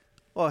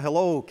Well,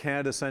 hello,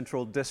 Canada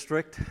Central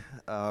District.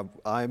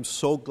 I'm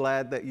so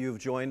glad that you've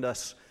joined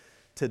us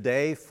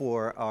today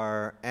for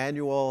our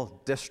annual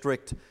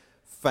district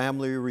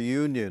family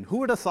reunion. Who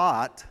would have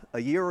thought a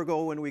year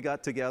ago when we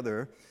got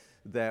together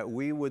that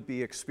we would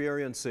be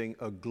experiencing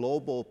a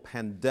global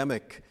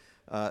pandemic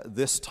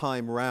this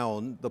time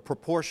round, the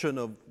proportion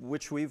of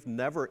which we've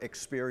never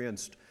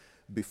experienced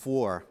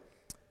before.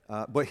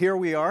 But here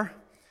we are.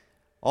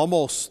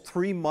 Almost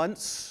 3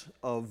 months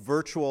of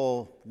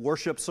virtual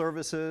worship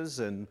services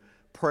and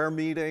prayer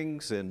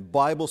meetings and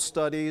Bible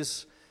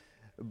studies,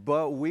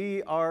 but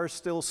we are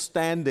still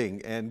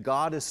standing and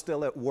God is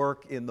still at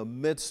work in the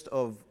midst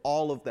of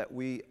all of that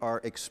we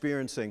are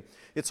experiencing.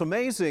 It's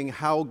amazing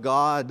how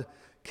God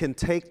can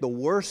take the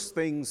worst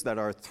things that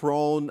are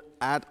thrown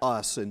at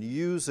us and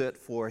use it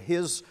for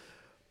His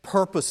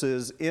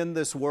purposes in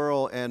this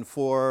world and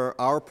for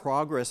our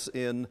progress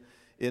in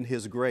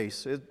His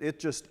grace. It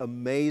just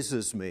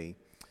amazes me.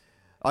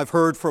 I've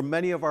heard from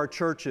many of our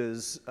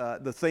churches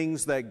the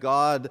things that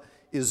God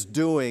is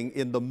doing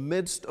in the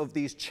midst of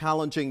these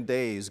challenging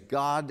days.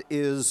 God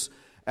is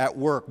at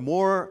work.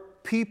 More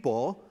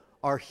people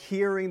are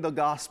hearing the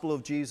gospel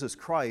of Jesus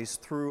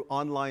Christ through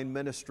online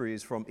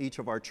ministries from each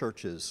of our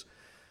churches.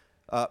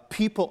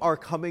 People are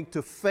coming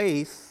to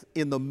faith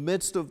in the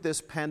midst of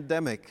this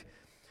pandemic.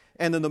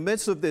 And in the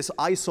midst of this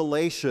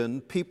isolation,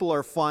 people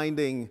are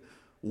finding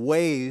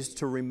ways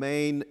to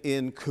remain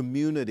in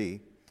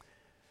community.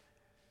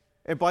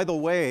 And by the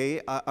way,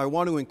 I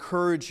want to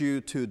encourage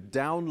you to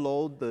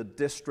download the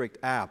district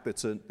app.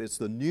 It's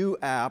the new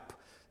app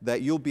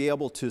that you'll be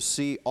able to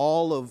see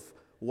all of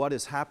what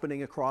is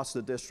happening across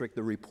the district,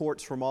 the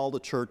reports from all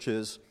the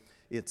churches.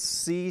 It's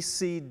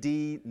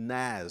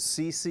CCD-NAZ,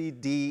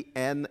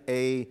 CCD-NAZ.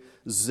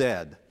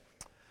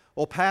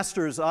 Well,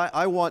 pastors,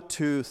 I want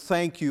to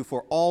thank you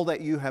for all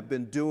that you have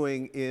been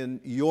doing in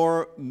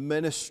your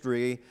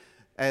ministry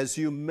as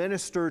you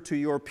minister to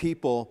your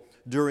people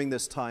during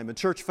this time. And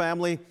church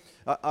family,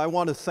 I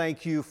want to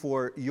thank you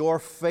for your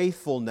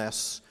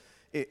faithfulness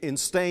in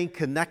staying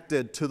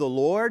connected to the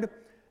Lord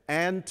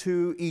and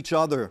to each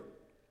other,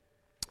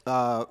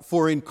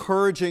 for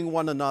encouraging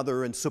one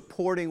another and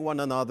supporting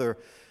one another,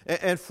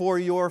 and for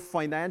your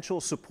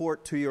financial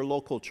support to your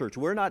local church.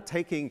 We're not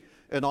taking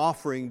an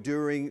offering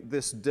during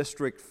this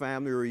district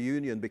family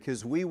reunion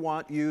because we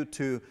want you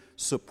to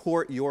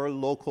support your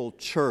local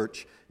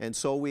church. And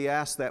so we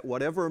ask that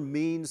whatever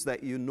means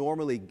that you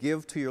normally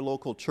give to your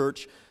local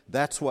church,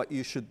 that's what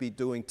you should be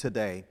doing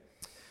today.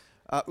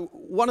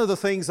 One of the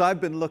things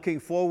I've been looking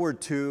forward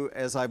to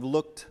as I've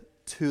looked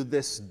to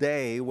this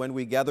day when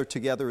we gather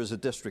together as a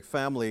district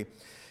family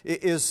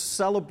is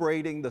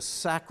celebrating the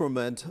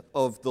sacrament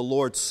of the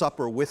Lord's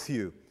Supper with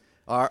you,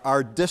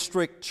 our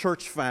district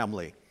church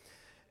family.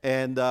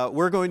 And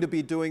we're going to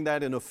be doing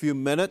that in a few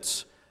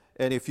minutes.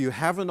 And if you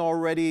haven't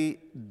already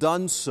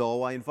done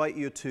so, I invite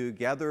you to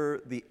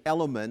gather the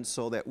elements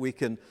so that we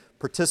can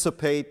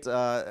participate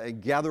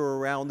and gather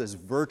around this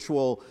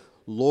virtual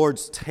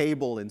Lord's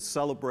table and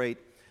celebrate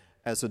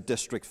as a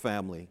district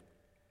family.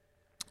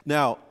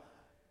 Now,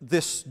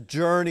 this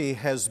journey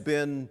has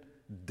been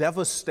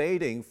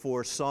devastating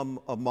for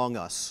some among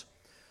us.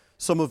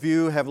 Some of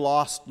you have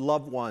lost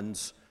loved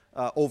ones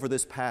over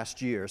this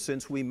past year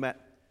since we met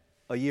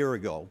a year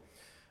ago.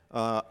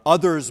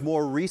 Others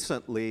more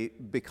recently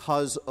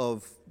because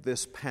of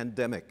this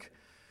pandemic.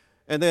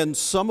 And then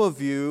some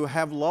of you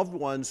have loved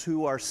ones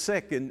who are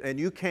sick and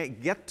you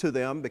can't get to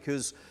them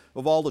because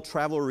of all the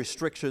travel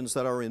restrictions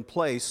that are in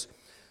place.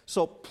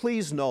 So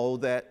please know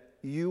that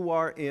you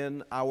are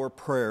in our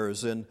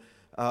prayers, and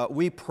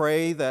we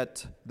pray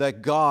that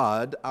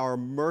God, our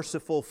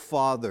merciful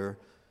Father,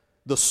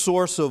 the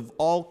source of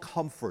all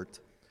comfort,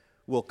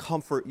 will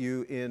comfort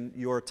you in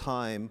your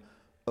time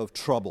of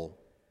trouble.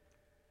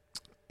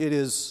 It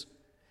is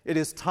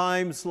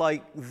times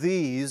like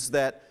these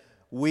that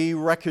we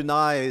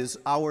recognize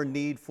our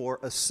need for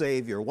a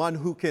Savior, one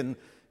who can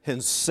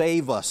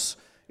save us.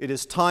 It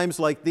is times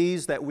like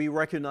these that we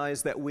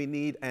recognize that we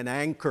need an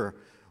anchor,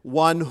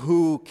 one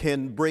who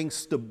can bring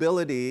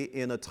stability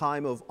in a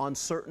time of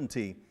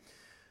uncertainty.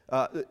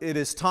 It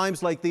is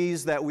times like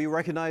these that we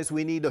recognize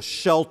we need a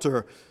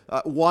shelter,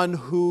 one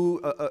who,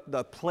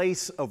 the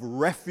place of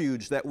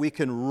refuge that we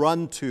can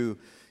run to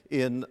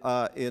in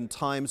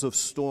times of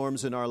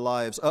storms in our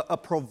lives. A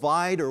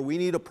provider, we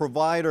need a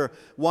provider,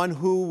 one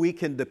who we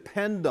can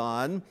depend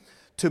on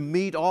to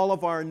meet all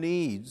of our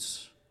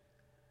needs.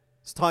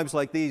 It's times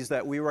like these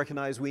that we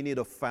recognize we need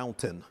a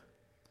fountain,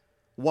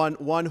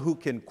 one who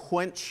can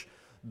quench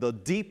the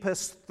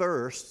deepest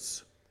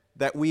thirsts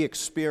that we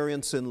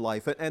experience in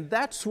life. And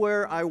that's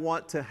where I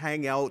want to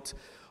hang out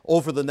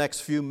over the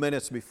next few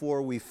minutes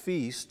before we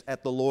feast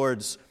at the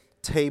Lord's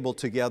table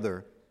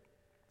together.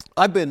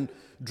 I've been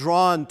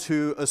drawn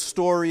to a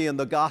story in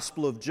the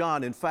Gospel of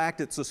John. In fact,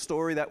 it's a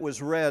story that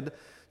was read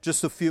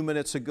just a few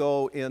minutes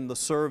ago in the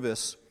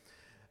service.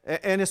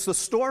 And it's the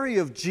story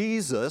of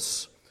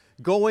Jesus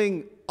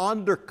going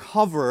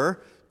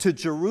undercover to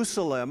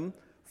Jerusalem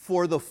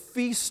for the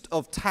Feast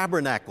of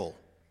Tabernacle.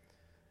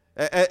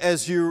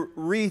 As you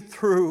read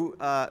through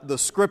the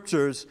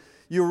scriptures,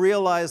 you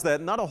realize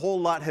that not a whole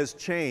lot has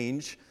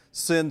changed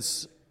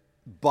since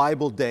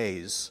Bible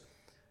days.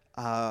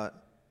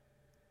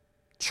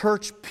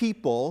 Church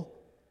people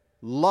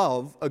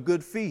love a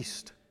good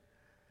feast.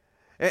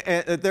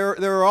 And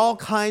there are all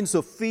kinds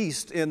of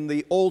feasts in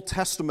the Old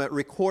Testament,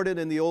 recorded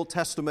in the Old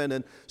Testament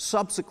and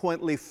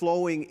subsequently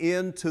flowing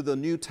into the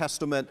New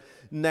Testament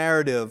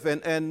narrative.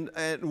 And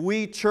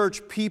we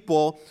church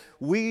people,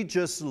 we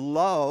just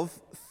love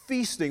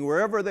feasting.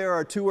 Wherever there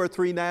are 2 or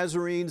 3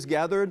 Nazarenes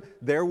gathered,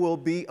 there will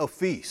be a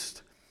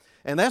feast.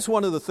 And that's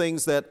one of the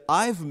things that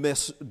I've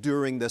missed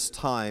during this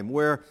time,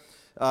 where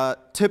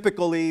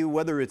typically,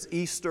 whether it's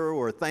Easter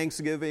or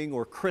Thanksgiving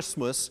or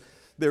Christmas,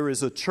 there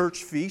is a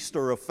church feast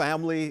or a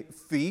family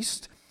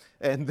feast.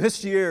 And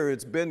this year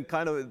it's been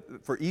kind of,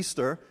 for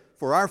Easter,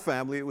 for our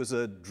family, it was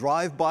a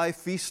drive-by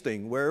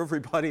feasting where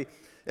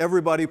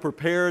everybody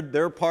prepared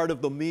their part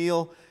of the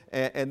meal,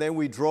 and then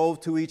we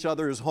drove to each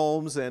other's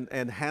homes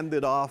and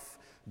handed off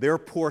their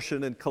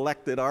portion and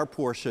collected our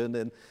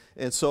portion.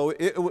 And so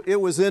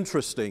it was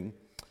interesting.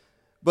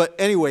 But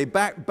anyway,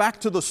 back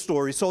to the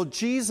story. So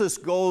Jesus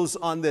goes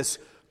on this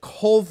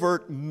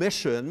covert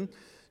mission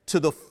to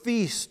the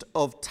Feast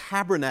of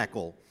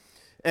Tabernacle.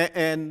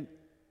 And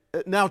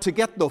now, to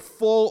get the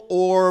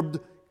full-orbed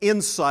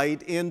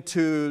insight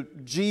into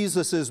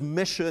Jesus'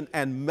 mission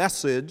and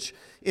message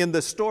in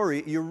the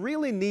story, you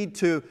really need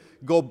to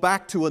go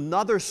back to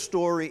another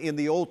story in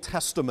the Old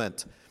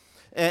Testament.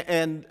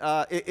 And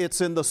it's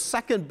in the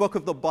second book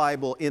of the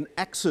Bible, in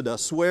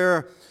Exodus,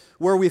 where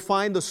we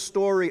find the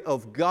story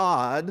of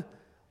God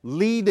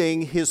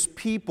leading His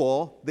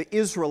people, the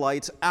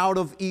Israelites, out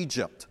of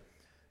Egypt.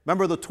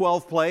 Remember the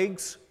 12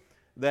 plagues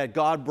that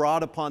God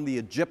brought upon the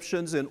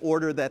Egyptians in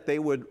order that they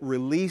would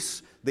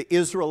release the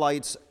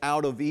Israelites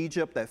out of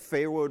Egypt, that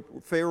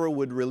Pharaoh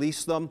would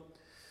release them?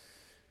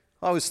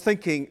 I was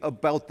thinking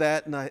about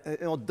that,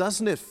 and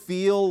doesn't it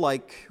feel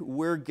like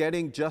we're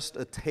getting just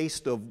a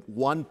taste of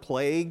one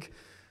plague?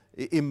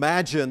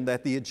 Imagine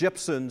that the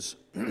Egyptians,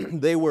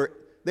 they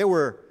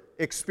were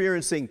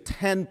experiencing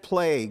 10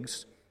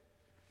 plagues,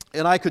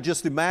 and I could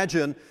just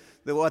imagine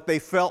what they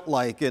felt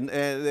like, and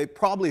they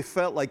probably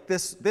felt like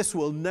this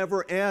will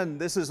never end.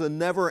 This is a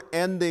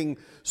never-ending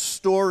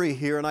story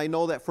here, and I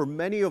know that for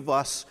many of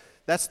us,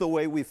 that's the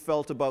way we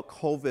felt about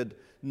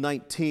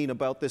COVID-19,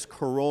 about this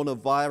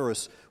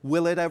coronavirus.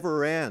 Will it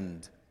ever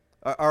end?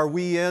 Are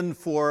we in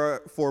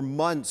for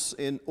months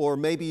or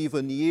maybe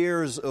even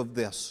years of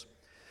this?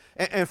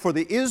 And for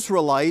the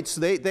Israelites,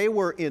 they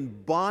were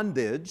in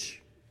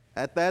bondage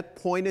at that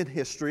point in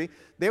history.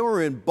 They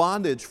were in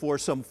bondage for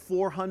some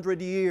 400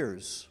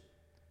 years.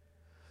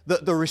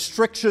 The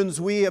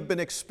restrictions we have been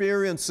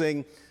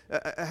experiencing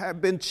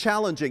have been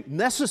challenging,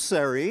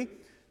 necessary,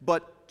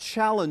 but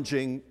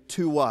challenging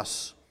to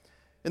us.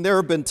 And there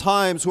have been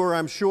times where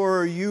I'm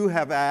sure you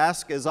have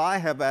asked, as I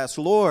have asked,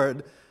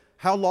 Lord,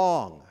 how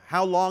long?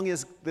 How long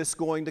is this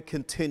going to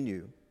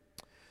continue?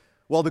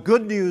 Well, the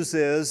good news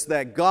is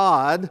that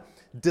God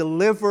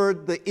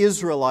delivered the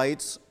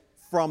Israelites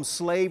from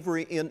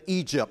slavery in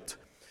Egypt.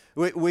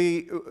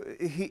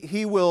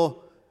 He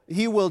will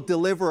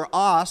deliver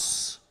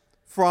us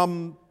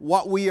from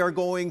what we are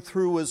going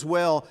through as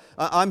well.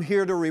 I'm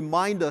here to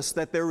remind us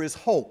that there is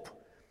hope.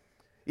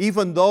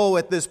 Even though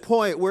at this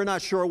point we're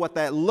not sure what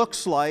that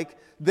looks like,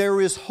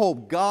 there is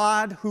hope.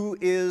 God, who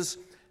is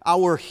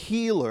our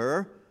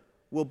healer,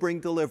 will bring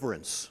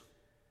deliverance.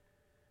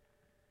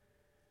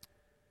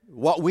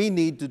 What we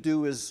need to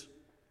do is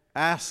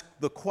ask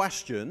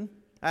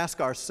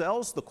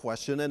ourselves the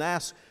question, and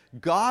ask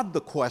God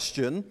the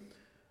question,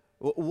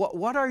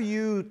 what are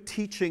you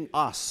teaching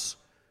us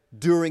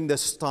during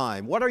this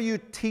time? What are you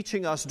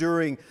teaching us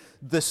during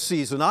this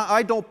season?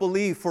 I don't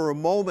believe for a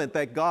moment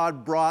that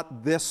God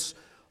brought this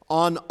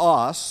on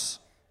us,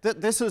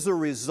 that this is a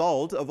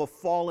result of a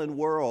fallen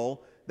world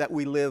that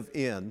we live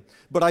in.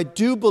 But I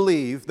do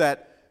believe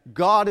that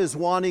God is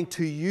wanting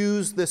to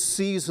use this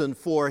season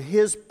for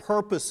His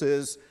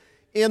purposes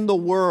in the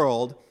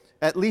world.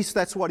 At least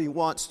that's what He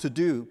wants to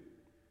do.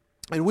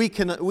 And we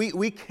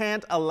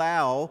can't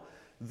allow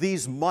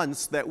these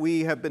months that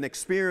we have been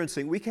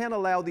experiencing, we can't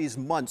allow these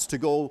months to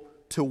go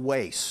to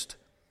waste.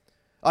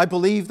 I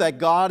believe that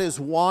God is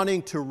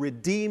wanting to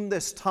redeem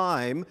this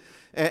time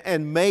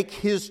and make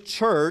His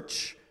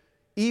church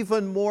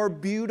even more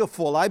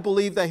beautiful. I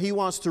believe that He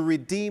wants to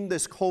redeem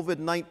this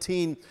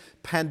COVID-19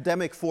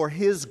 pandemic for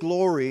His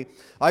glory.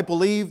 I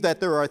believe that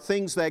there are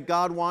things that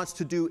God wants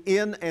to do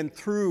in and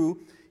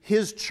through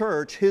His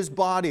church, His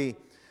body.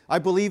 I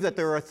believe that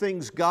there are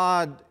things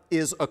God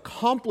is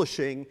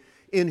accomplishing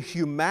in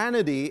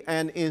humanity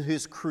and in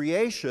His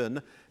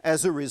creation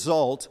as a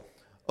result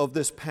of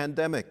this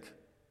pandemic.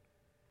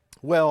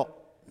 Well,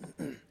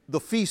 the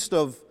Feast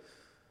of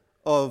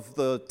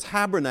the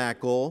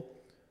Tabernacle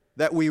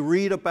that we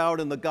read about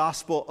in the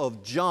Gospel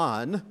of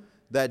John,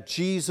 that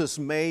Jesus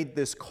made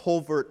this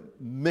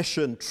covert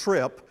mission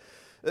trip,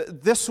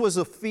 this was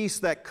a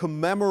feast that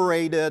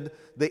commemorated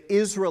the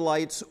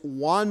Israelites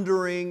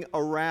wandering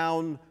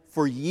around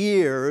for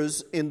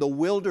years in the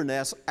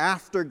wilderness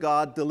after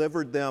God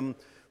delivered them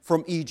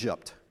from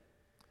Egypt.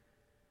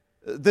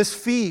 This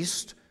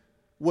feast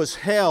was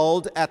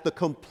held at the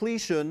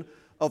completion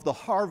of the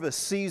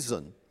harvest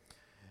season.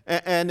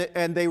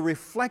 And they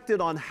reflected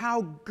on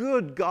how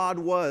good God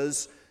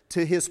was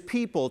to His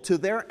people, to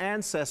their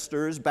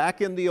ancestors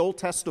back in the Old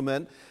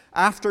Testament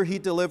after He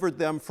delivered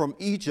them from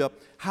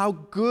Egypt, how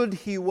good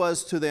He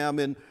was to them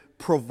in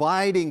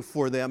providing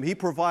for them. He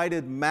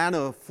provided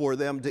manna for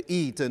them to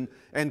eat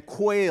and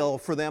quail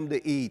for them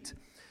to eat.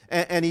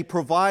 And He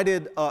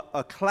provided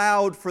a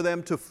cloud for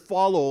them to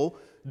follow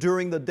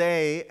during the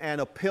day and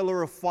a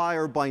pillar of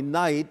fire by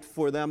night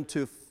for them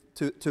to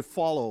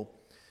follow.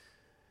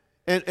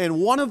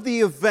 And one of the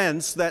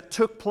events that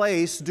took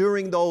place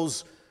during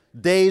those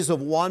days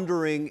of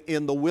wandering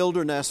in the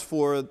wilderness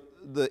for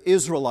the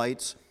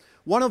Israelites,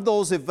 one of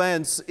those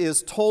events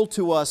is told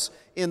to us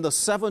in the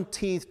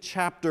 17th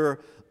chapter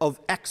of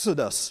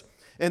Exodus.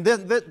 And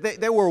then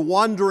they were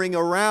wandering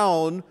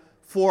around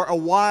for a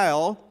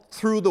while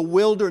through the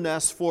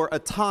wilderness for a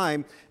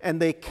time, and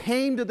they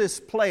came to this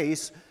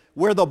place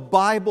where the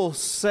Bible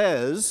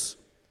says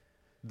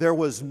there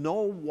was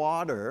no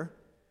water.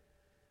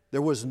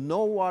 There was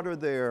no water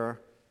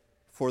there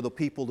for the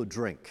people to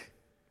drink.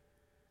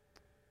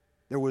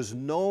 There was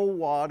no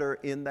water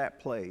in that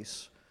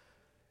place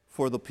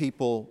for the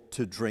people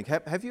to drink.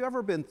 Have you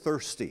ever been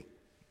thirsty?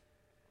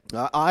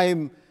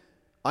 I'm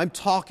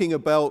talking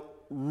about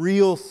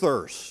real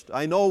thirst.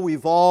 I know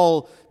we've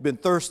all been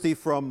thirsty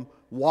from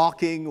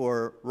walking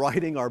or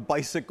riding our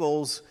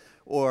bicycles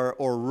or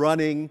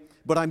running,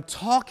 but I'm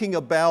talking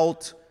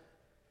about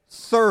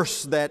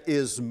thirst that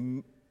is,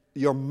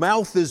 your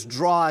mouth is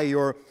dry,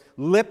 your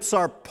lips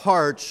are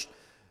parched,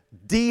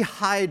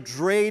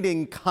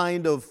 dehydrating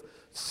kind of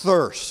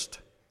thirst.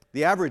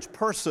 The average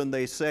person,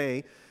 they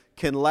say,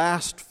 can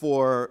last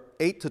for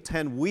 8 to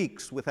 10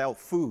 weeks without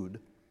food.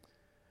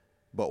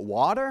 But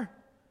water?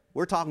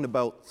 We're talking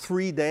about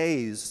 3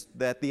 days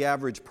that the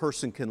average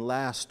person can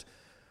last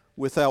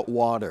without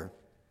water.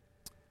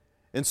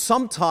 And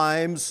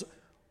sometimes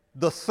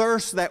the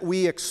thirst that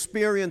we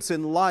experience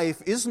in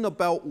life isn't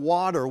about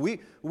water. We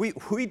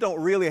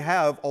don't really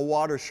have a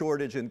water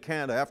shortage in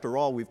Canada. After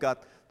all, we've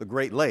got the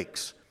Great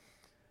Lakes.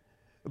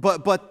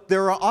 But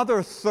there are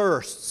other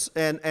thirsts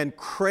and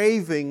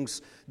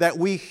cravings that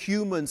we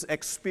humans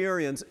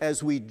experience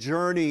as we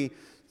journey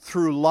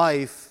through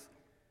life.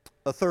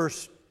 A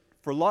thirst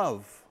for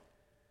love.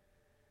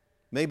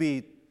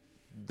 Maybe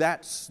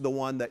that's the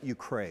one that you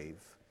crave.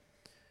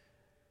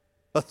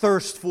 A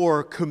thirst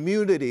for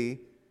community,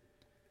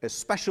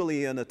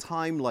 especially in a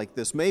time like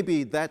this.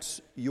 Maybe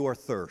that's your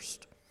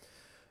thirst.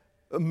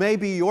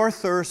 Maybe your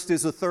thirst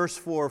is a thirst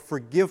for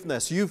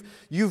forgiveness.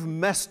 You've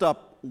messed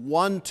up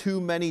one too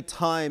many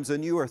times,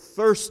 and you are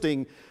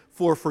thirsting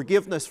for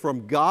forgiveness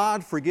from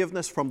God,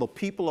 forgiveness from the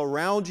people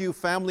around you,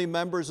 family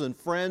members and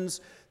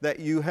friends that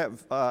you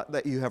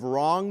have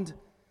wronged.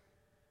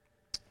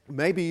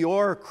 Maybe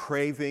your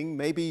craving,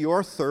 maybe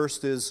your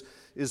thirst is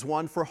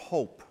one for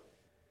hope.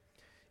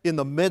 In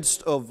the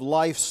midst of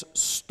life's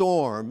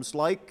storms,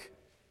 like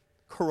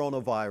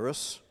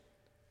coronavirus,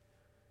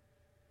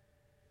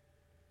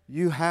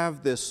 you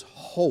have this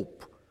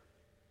hope,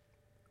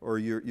 or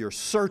you're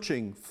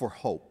searching for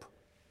hope.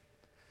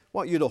 I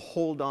want you to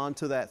hold on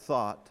to that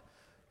thought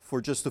for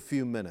just a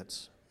few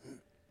minutes.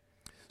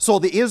 So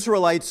the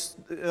Israelites,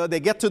 they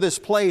get to this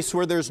place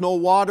where there's no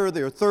water,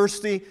 they're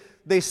thirsty,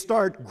 they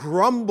start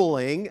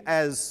grumbling,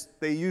 as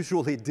they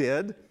usually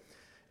did,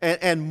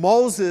 and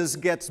Moses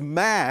gets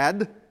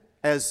mad,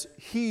 as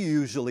he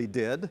usually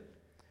did.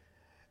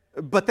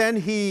 But then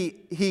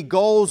he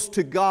goes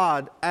to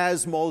God,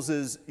 as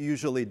Moses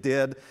usually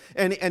did,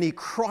 and he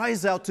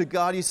cries out to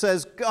God. He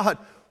says, God,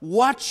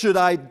 what should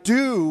I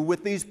do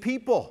with these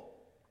people?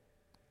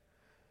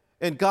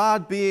 And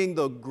God, being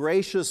the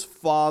gracious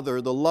Father,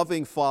 the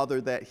loving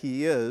Father that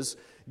He is,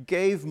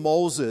 gave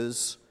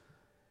Moses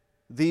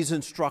these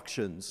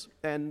instructions.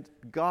 And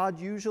God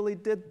usually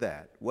did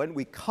that. When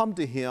we come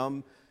to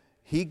Him,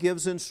 He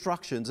gives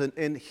instructions.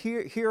 And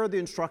here are the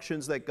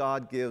instructions that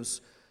God gives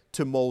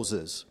to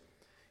Moses.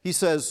 He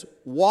says,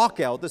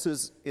 walk out. This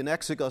is in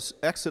Exodus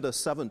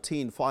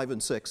 17, 5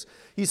 and 6.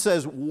 He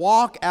says,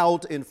 walk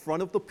out in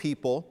front of the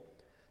people,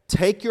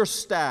 take your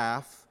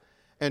staff,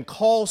 and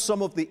call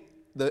some of the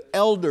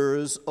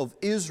elders of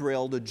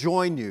Israel to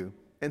join you.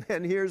 And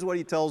then here's what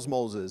he tells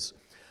Moses.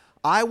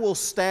 I will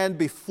stand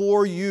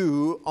before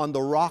you on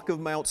the rock of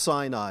Mount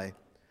Sinai.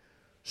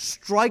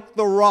 Strike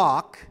the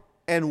rock,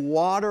 and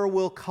water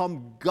will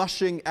come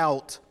gushing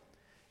out,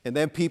 and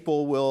then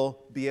people will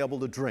be able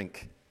to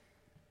drink.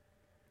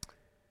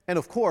 And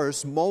of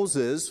course,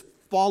 Moses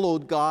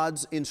followed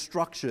God's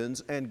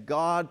instructions, and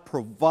God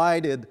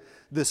provided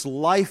this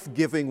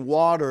life-giving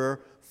water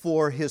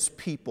for His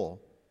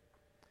people.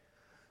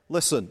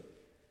 Listen,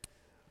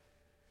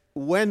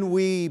 when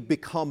we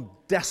become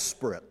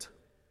desperate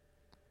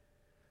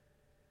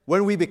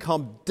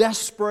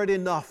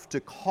enough to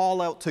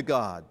call out to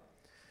God,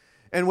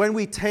 and when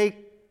we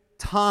take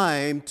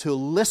time to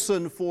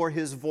listen for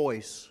His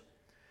voice,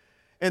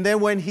 And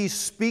then when He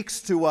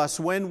speaks to us,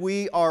 when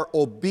we are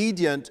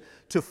obedient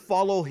to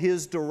follow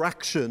His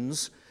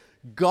directions,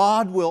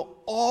 God will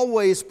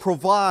always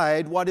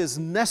provide what is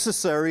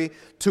necessary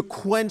to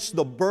quench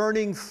the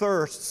burning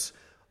thirsts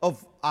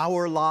of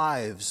our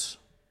lives.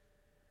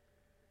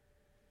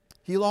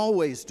 He'll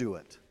always do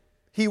it.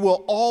 He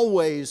will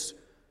always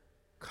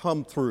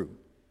come through.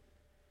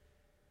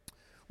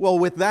 Well,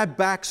 with that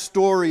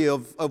backstory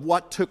of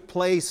what took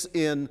place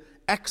in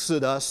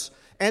Exodus,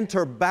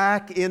 enter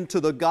back into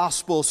the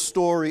gospel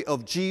story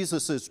of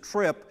Jesus'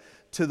 trip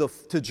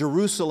to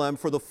Jerusalem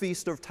for the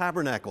Feast of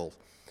Tabernacles.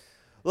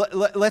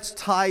 Let's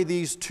tie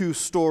these two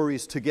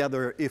stories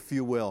together, if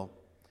you will.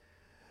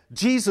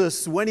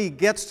 Jesus, when He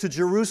gets to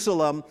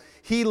Jerusalem,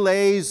 he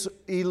lays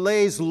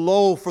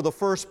low for the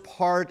first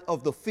part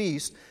of the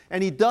feast,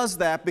 and He does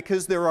that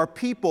because there are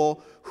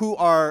people who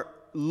are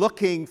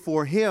looking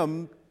for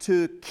Him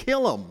to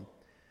kill Him.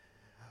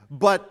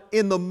 But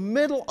in the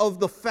middle of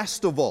the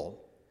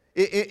festival,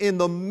 in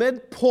the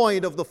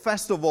midpoint of the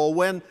festival,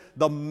 when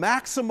the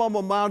maximum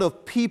amount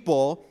of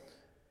people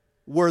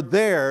were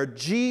there,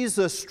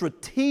 Jesus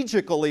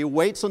strategically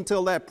waits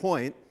until that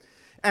point,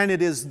 and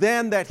it is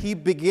then that He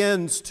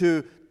begins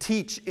to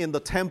teach in the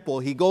temple.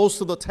 He goes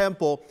to the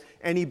temple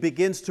and He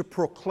begins to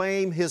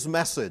proclaim His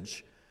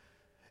message.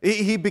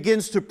 He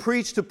begins to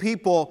preach to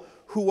people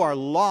who are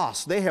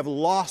lost. They have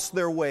lost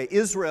their way.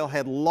 Israel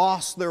had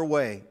lost their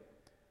way.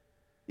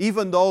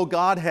 Even though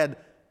God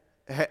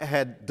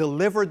had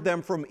delivered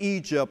them from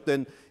Egypt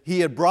and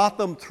He had brought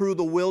them through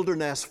the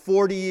wilderness,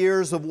 40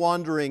 years of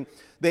wandering,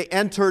 they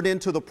entered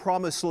into the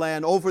promised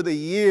land. Over the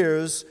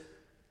years,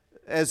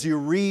 as you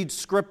read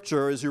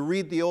Scripture, as you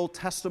read the Old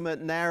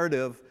Testament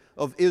narrative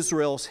of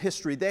Israel's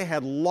history, they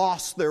had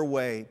lost their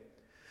way.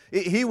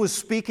 He was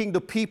speaking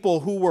to people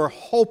who were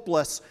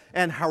hopeless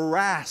and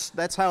harassed.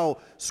 That's how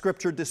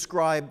Scripture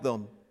described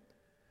them.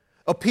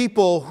 A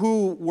people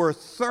who were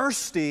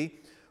thirsty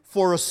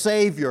for a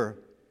Savior,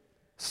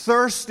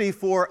 thirsty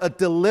for a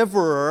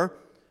deliverer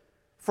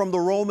from the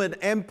Roman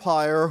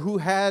Empire who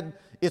had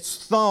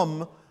its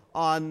thumb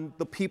on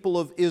the people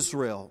of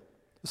Israel,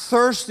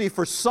 thirsty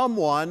for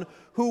someone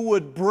who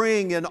would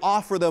bring and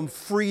offer them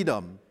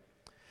freedom.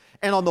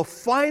 And on the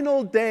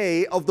final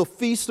day of the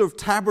Feast of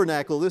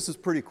Tabernacles, this is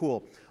pretty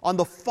cool. On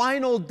the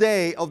final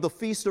day of the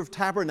Feast of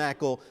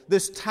Tabernacles,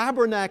 this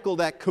tabernacle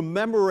that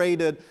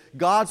commemorated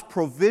God's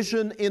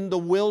provision in the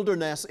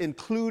wilderness,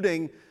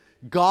 including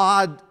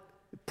God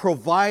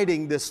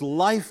providing this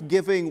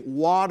life-giving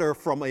water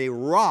from a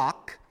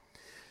rock,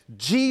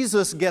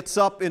 Jesus gets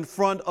up in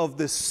front of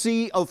the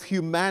sea of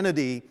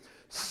humanity,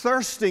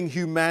 thirsting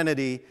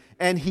humanity,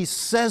 and He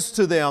says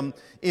to them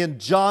in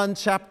John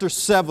chapter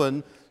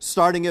 7,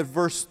 starting at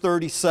verse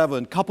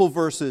 37, couple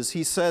verses,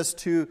 He says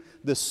to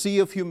the sea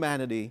of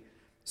humanity,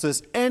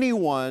 says,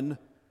 "Anyone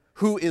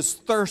who is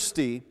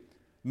thirsty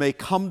may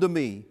come to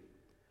me.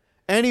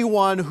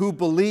 Anyone who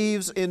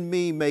believes in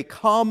me may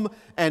come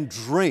and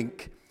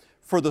drink.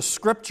 For the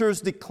Scriptures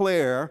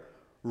declare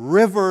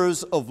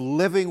rivers of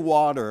living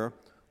water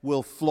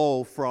will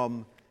flow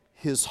from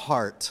his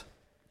heart."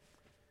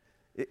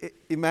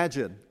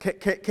 Imagine,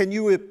 can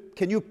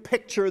you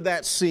picture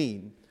that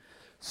scene?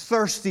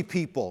 Thirsty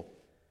people.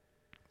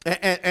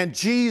 And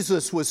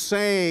Jesus was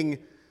saying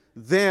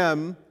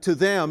to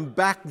them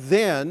back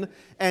then,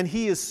 and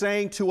He is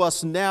saying to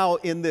us now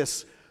in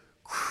this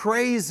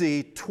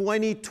crazy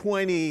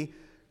 2020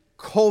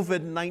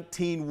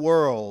 COVID-19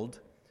 world.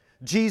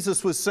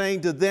 Jesus was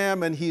saying to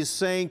them, and He's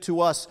saying to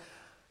us,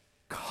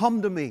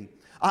 come to me.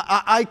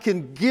 I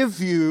can give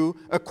you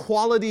a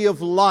quality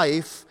of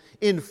life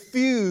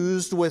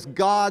infused with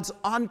God's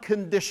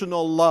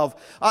unconditional love.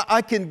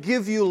 I can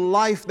give you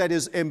life that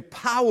is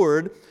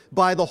empowered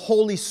by the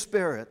Holy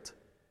Spirit.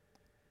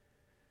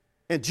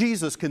 And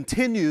Jesus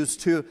continues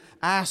to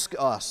ask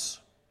us,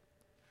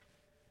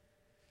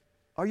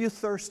 are you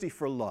thirsty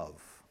for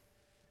love?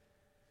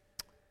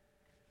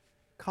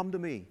 Come to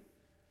me.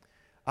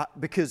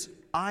 Because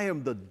I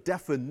am the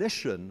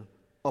definition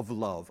of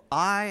love.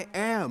 I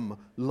am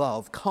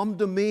love. Come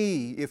to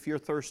me if you're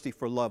thirsty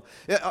for love.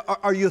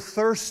 Are you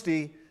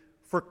thirsty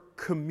for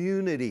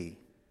community?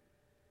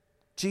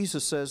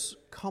 Jesus says,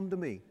 come to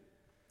me.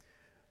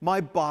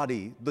 My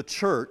body, the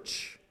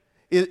church,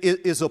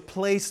 is a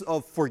place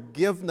of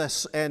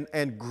forgiveness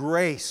and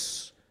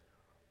grace.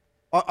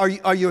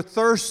 Are you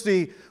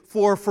thirsty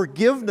for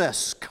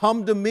forgiveness?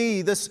 Come to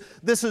me. This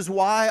is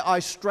why I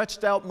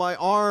stretched out my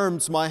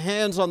arms, my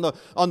hands on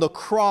the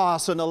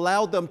cross, and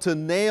allowed them to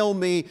nail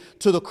me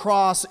to the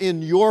cross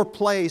in your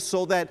place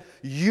so that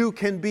you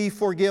can be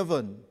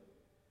forgiven.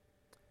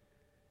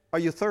 Are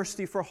you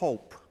thirsty for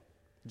hope?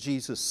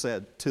 Jesus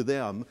said to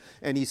them,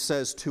 and He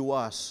says to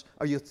us,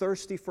 are you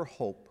thirsty for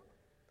hope?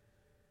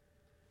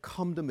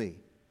 Come to me.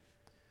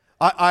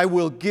 I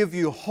will give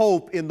you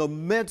hope in the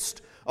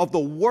midst of the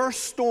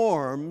worst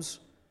storms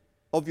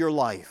of your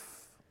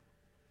life.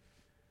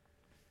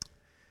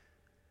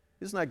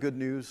 Isn't that good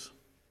news?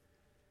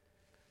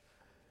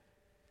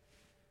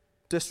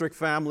 District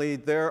family,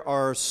 there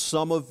are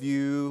some of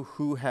you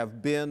who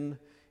have been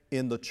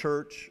in the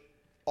church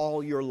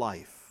all your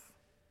life.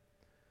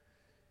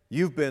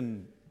 You've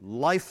been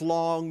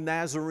lifelong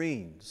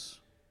Nazarenes.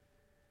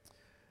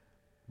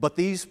 But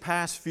these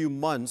past few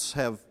months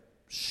have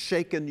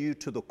shaken you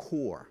to the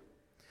core.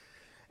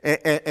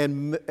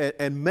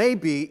 And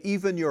maybe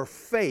even your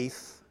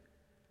faith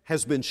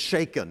has been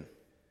shaken.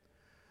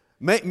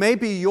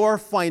 Maybe your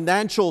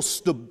financial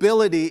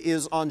stability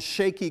is on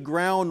shaky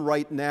ground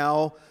right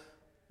now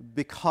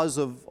because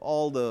of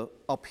all the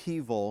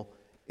upheaval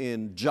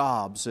in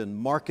jobs and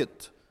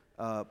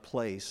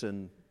marketplace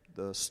and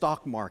the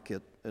stock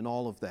market and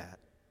all of that.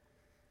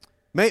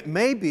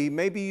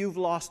 Maybe you've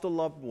lost a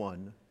loved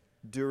one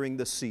during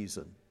the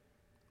season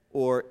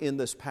or in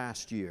this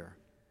past year.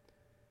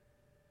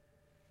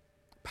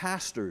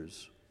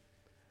 Pastors,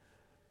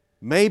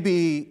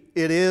 maybe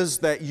it is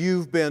that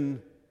you've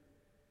been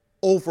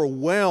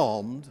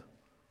overwhelmed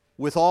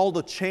with all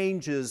the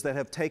changes that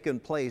have taken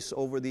place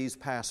over these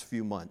past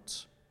few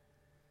months.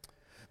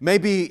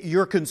 Maybe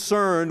you're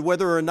concerned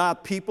whether or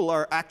not people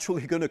are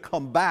actually going to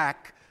come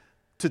back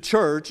to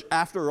church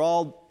after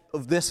all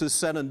of this is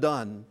said and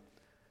done.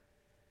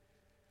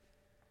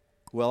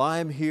 Well, I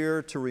am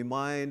here to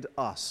remind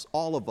us,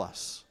 all of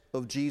us,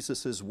 of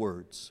Jesus'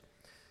 words.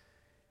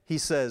 He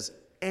says,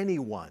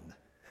 anyone,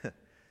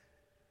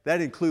 that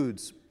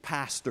includes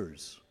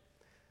pastors,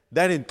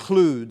 that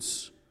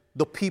includes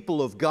the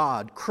people of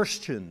God,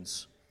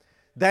 Christians,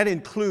 that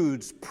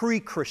includes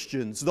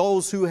pre-Christians,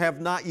 those who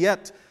have not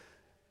yet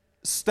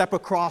stepped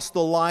across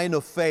the line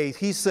of faith.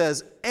 He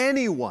says,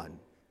 anyone,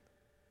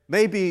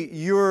 maybe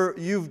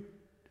you've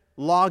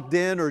logged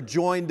in or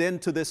joined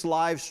into this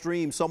live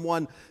stream.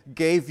 Someone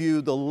gave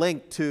you the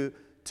link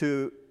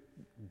to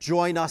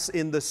join us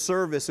in the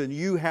service, and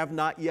you have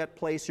not yet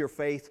placed your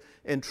faith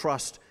and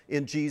trust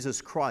in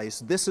Jesus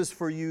Christ. This is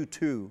for you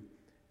too.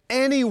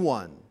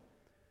 Anyone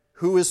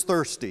who is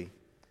thirsty,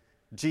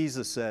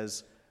 Jesus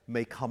says,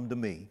 may come to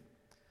me.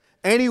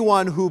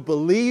 Anyone who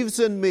believes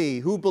in me,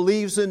 who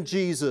believes in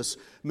Jesus,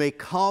 may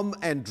come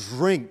and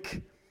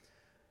drink.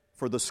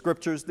 For the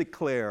Scriptures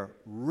declare,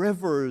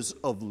 rivers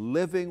of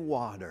living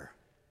water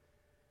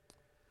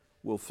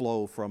will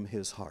flow from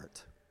his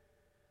heart.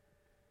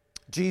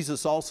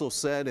 Jesus also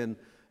said in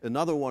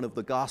another one of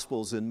the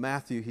Gospels in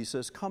Matthew, he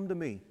says, come to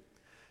me.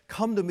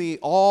 Come to me,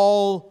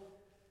 all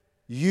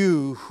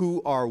you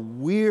who are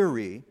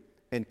weary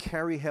and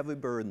carry heavy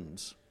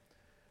burdens,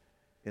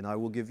 and I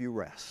will give you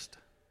rest.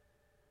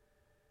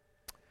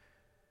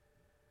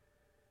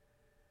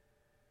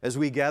 As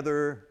we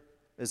gather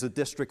as a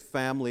district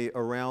family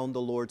around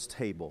the Lord's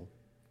table,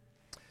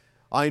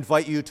 I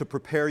invite you to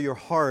prepare your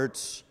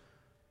hearts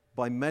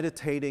by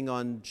meditating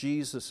on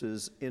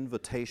Jesus'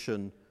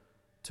 invitation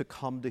to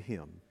come to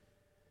Him.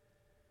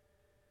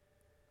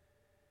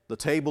 The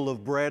table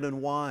of bread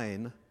and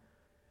wine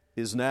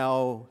is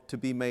now to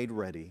be made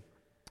ready.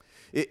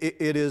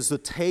 It is the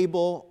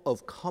table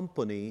of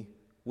company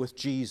with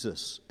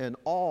Jesus and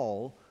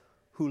all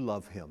who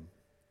love Him.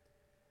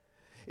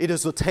 It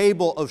is a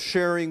table of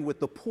sharing with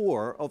the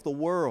poor of the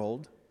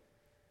world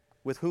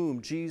with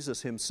whom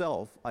Jesus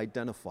Himself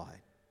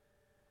identified.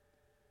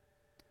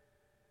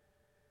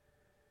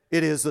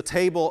 It is the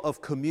table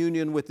of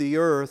communion with the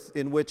earth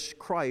in which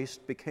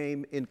Christ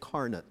became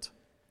incarnate.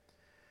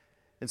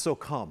 And so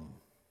come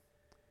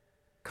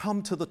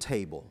to the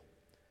table,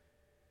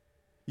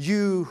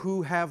 you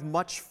who have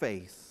much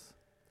faith,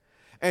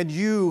 and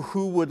you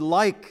who would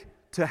like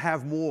to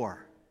have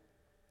more.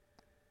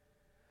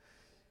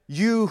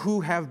 You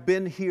who have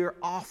been here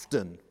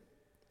often,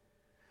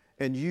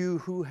 and you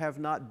who have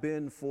not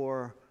been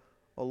for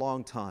a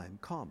long time,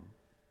 come.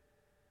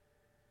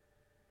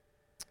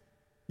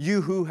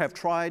 You who have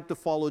tried to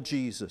follow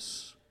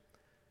Jesus,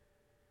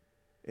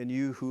 and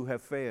you who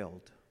have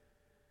failed,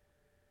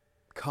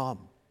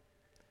 come.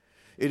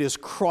 It is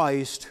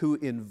Christ who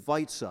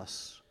invites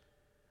us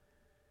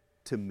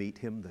to meet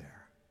Him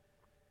there.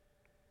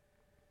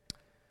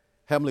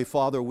 Heavenly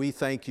Father, we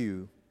thank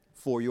You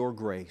for Your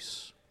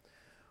grace.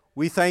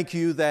 We thank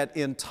You that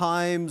in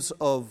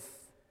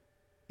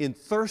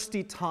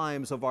thirsty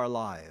times of our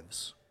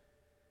lives,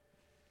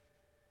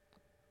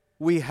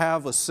 we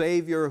have a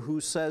Savior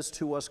who says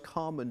to us,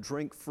 come and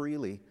drink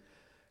freely.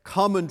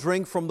 Come and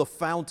drink from the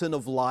fountain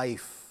of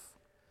life.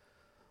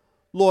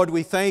 Lord,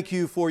 we thank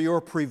You for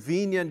Your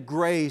prevenient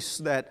grace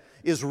that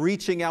is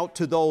reaching out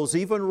to those,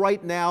 even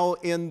right now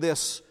in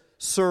this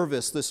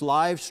service, this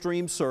live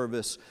stream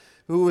service,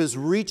 who is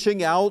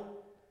reaching out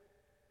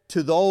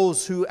to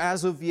those who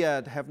as of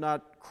yet have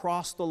not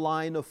crossed the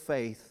line of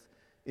faith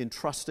in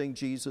trusting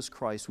Jesus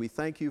Christ. We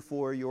thank You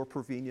for Your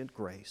prevenient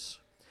grace.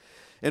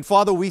 And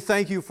Father, we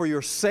thank You for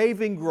Your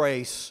saving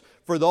grace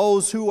for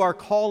those who are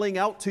calling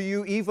out to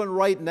You even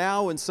right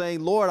now and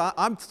saying, Lord,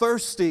 I'm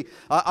thirsty.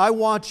 I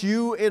want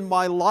You in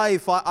my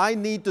life. I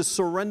need to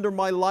surrender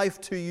my life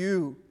to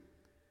You.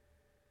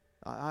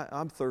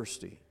 I'm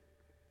thirsty.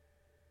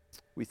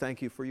 We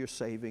thank You for Your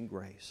saving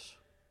grace.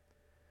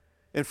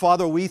 And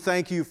Father, we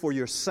thank You for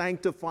Your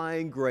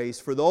sanctifying grace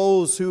for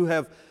those who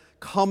have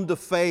come to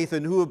faith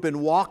and who have been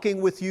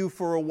walking with You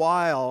for a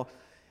while,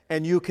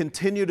 and you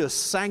continue to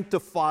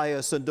sanctify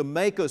us and to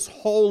make us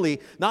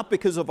holy, not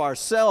because of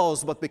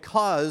ourselves, but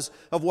because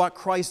of what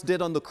Christ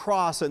did on the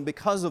cross and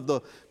because of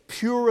the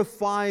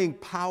purifying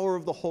power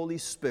of the Holy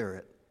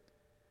Spirit.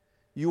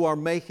 You are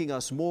making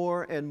us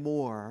more and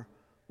more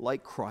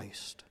like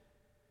Christ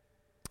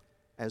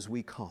as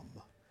we come.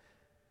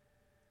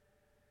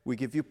 We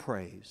give you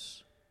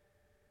praise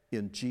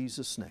in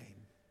Jesus'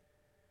 name.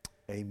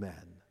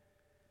 Amen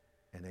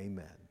and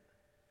amen.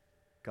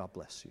 God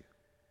bless you.